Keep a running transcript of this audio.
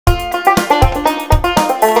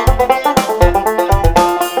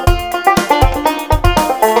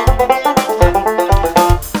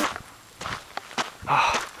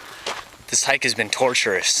hike has been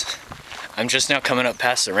torturous. I'm just now coming up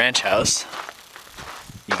past the ranch house.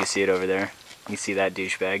 You can see it over there. You can see that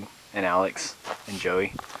douchebag and Alex and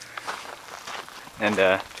Joey. And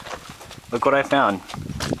look what I found.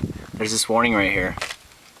 There's this warning right here.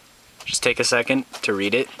 Just take a second to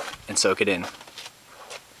read it and soak it in.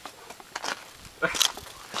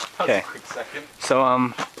 Okay. So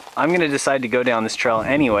I'm gonna decide to go down this trail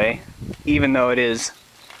anyway, even though it is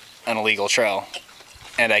an illegal trail.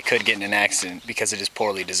 And I could get in an accident because it is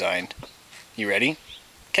poorly designed. You ready?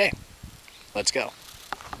 Okay, let's go.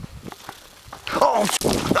 Oh!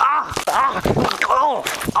 Ah! Ah! Oh!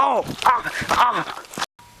 Oh! Ah! Ah!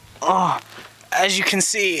 Oh! As you can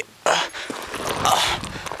see,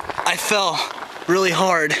 I fell really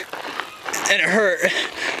hard and it hurt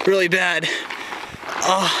really bad.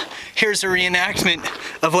 Here's a reenactment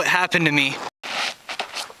of what happened to me.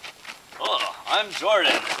 Oh, I'm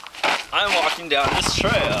Jordan. I'm walking down this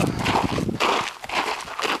trail.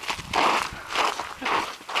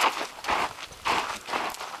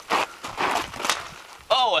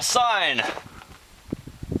 Oh, a sign!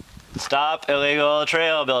 Stop illegal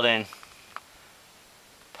trail building.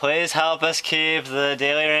 Please help us keep the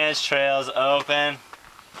Daily Ranch trails open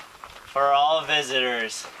for all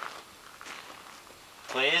visitors.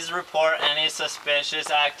 Please report any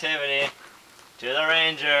suspicious activity to the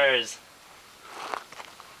rangers.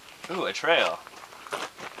 Ooh, a trail.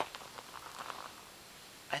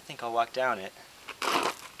 I think I'll walk down it.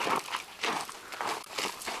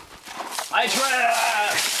 I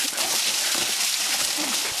trap!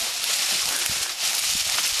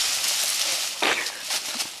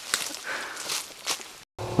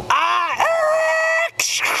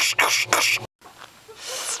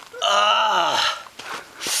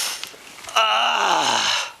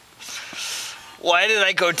 Why did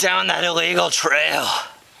I go down that illegal trail?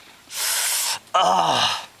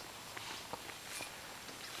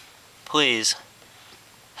 Please,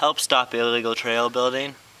 help stop illegal trail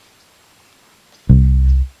building.